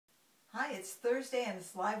Hi, it's Thursday and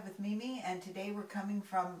it's Live with Mimi, and today we're coming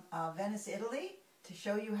from Venice, Italy to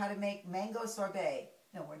show you how to make mango sorbet.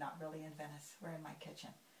 No, we're not really in Venice. We're in my kitchen.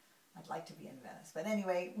 I'd like to be in Venice. But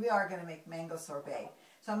anyway, we are going to make mango sorbet.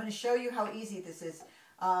 So I'm going to show you how easy this is.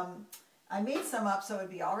 I made some up so it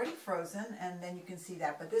would be already frozen, and then you can see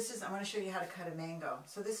that. But I'm going to show you how to cut a mango.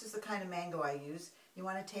 So this is the kind of mango I use. You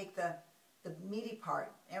want to take the meaty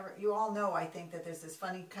part. You all know, I think, that there's this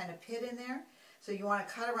funny kind of pit in there. So you want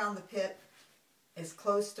to cut around the pit as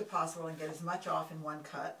close to possible and get as much off in one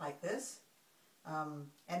cut, like this.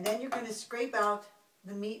 And then you're going to scrape out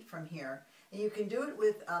the meat from here. And you can do it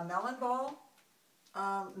with a melon baller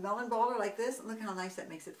like this. Look how nice that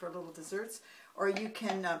makes it for little desserts. Or you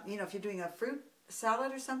can, if you're doing a fruit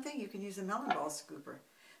salad or something, you can use a melon ball scooper.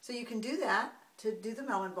 So you can do that to do the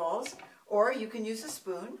melon balls, or you can use a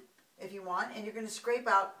spoon if you want, and you're going to scrape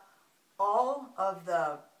out all of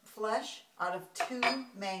the flesh out of two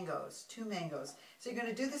mangoes. So you're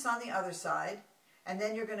going to do this on the other side, and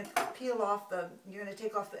then you're going to peel off you're going to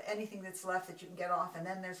take off anything that's left that you can get off, and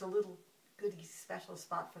then there's a little goodie special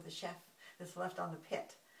spot for the chef that's left on the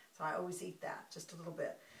pit. So I always eat that, just a little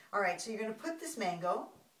bit. All right, so you're going to put this mango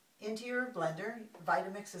into your blender.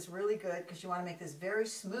 Vitamix is really good because you want to make this very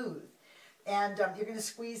smooth. And you're going to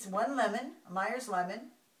squeeze one lemon, a Myers lemon,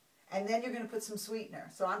 and then you're going to put some sweetener.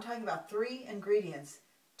 So I'm talking about 3 ingredients.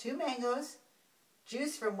 2 mangoes,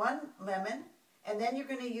 juice from 1 lemon, and then you're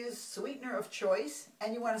going to use sweetener of choice,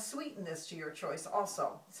 and you want to sweeten this to your choice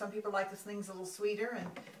also. Some people like this things a little sweeter and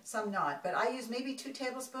some not, but I use maybe 2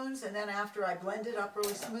 tablespoons, and then after I blend it up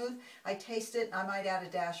really smooth, I taste it, and I might add a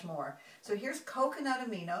dash more. So here's coconut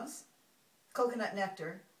aminos, coconut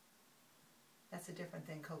nectar. That's a different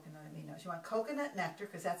thing, coconut aminos. You want coconut nectar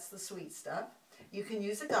because that's the sweet stuff. You can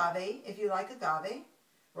use agave if you like agave,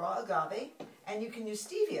 raw agave, and you can use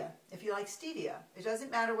stevia if you like stevia. It doesn't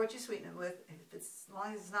matter what you sweeten it with, as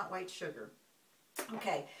long as it's not white sugar.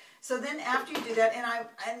 Okay, so then after you do that,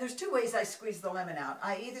 and there's 2 ways I squeeze the lemon out.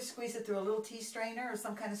 I either squeeze it through a little tea strainer or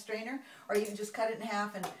some kind of strainer, or you can just cut it in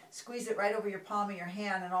half and squeeze it right over your palm of your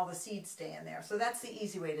hand and all the seeds stay in there. So that's the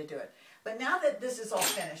easy way to do it. But now that this is all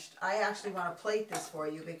finished, I actually want to plate this for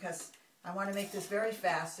you because I want to make this very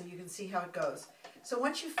fast so you can see how it goes. So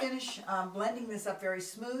once you finish blending this up very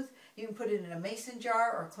smooth, you can put it in a mason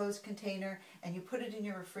jar or a closed container, and you put it in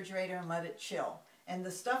your refrigerator and let it chill. And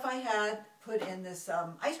the stuff I had put in this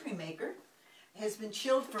ice cream maker has been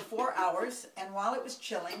chilled for 4 hours, and while it was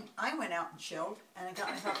chilling, I went out and chilled, and I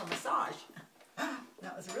got myself a massage.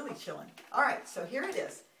 That was really chilling. All right, so here it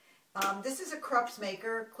is. This is a Krups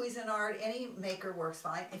maker, Cuisinart, any maker works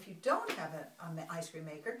fine. If you don't have an ice cream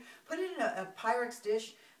maker, put it in a Pyrex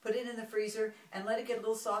dish, put it in the freezer, and let it get a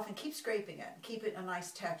little soft, and keep scraping it. Keep it a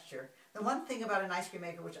nice texture. The one thing about an ice cream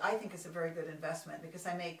maker, which I think is a very good investment, because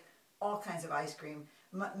I make all kinds of ice cream.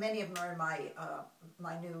 Many of them are in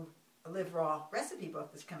my new Live Raw recipe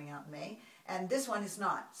book that's coming out in May, and this one is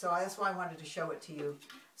not. So that's why I wanted to show it to you.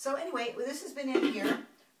 So anyway, this has been in here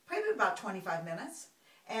probably about 25 minutes.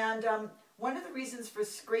 And one of the reasons for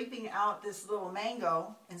scraping out this little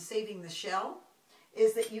mango and saving the shell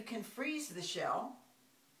is that you can freeze the shell.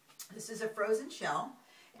 This is a frozen shell,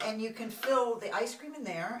 and you can fill the ice cream in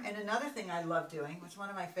there. And another thing I love doing, which is one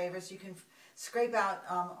of my favorites, you can scrape out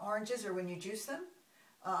oranges, or when you juice them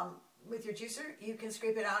with your juicer, you can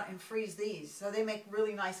scrape it out and freeze these. So they make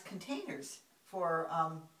really nice containers for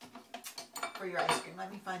your ice cream. Let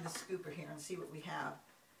me find the scooper here and see what we have.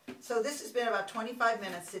 So this has been about 25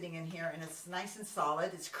 minutes sitting in here, and it's nice and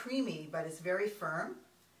solid. It's creamy, but it's very firm.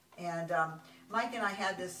 And Mike and I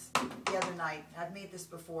had this the other night. I've made this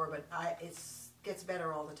before, but it gets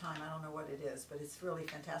better all the time. I don't know what it is, but it's really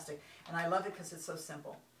fantastic. And I love it because it's so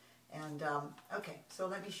simple. And okay, so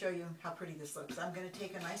let me show you how pretty this looks. I'm going to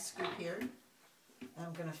take a nice scoop here, and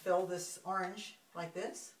I'm going to fill this orange like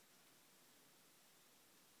this.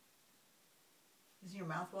 Isn't your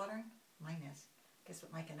mouth watering? Mine is. Guess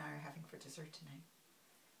what Mike and I are having for dessert tonight?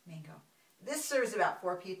 Mango. This serves about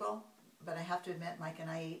 4 people, but I have to admit Mike and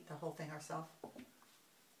I ate the whole thing ourselves.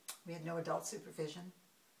 We had no adult supervision.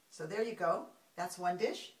 So there you go. That's one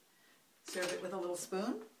dish. Serve it with a little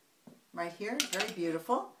spoon right here. Very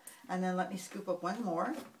beautiful. And then let me scoop up one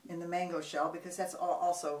more in the mango shell, because that's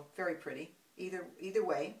also very pretty. Either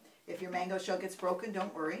way, if your mango shell gets broken,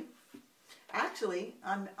 don't worry. Actually,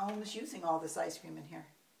 I'm almost using all this ice cream in here.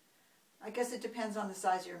 I guess it depends on the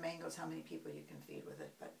size of your mangoes, how many people you can feed with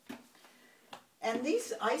it. And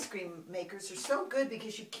these ice cream makers are so good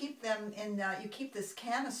because you keep them in. You keep this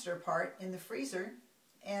canister part in the freezer,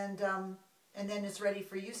 and then it's ready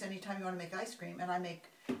for use anytime you want to make ice cream. And I make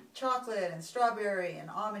chocolate and strawberry and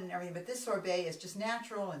almond and everything. But this sorbet is just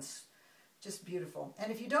natural and Just beautiful.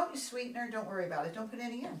 And if you don't use sweetener, don't worry about it. Don't put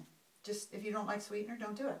any in. Just if you don't like sweetener,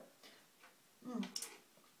 don't do it.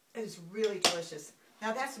 It is really delicious.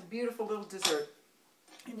 Now that's a beautiful little dessert.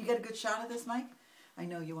 And you get a good shot of this, Mike? I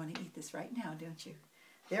know you want to eat this right now, don't you?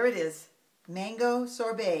 There it is. Mango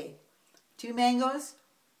sorbet. 2 mangoes,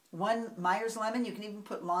 1 Myers lemon. You can even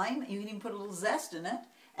put lime. You can even put a little zest in it.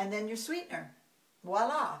 And then your sweetener.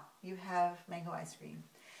 Voila. You have mango ice cream.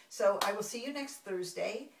 So I will see you next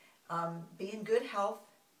Thursday. Be in good health.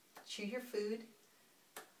 Chew your food.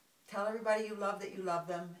 Tell everybody you love that you love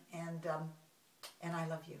them. And I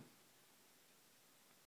love you.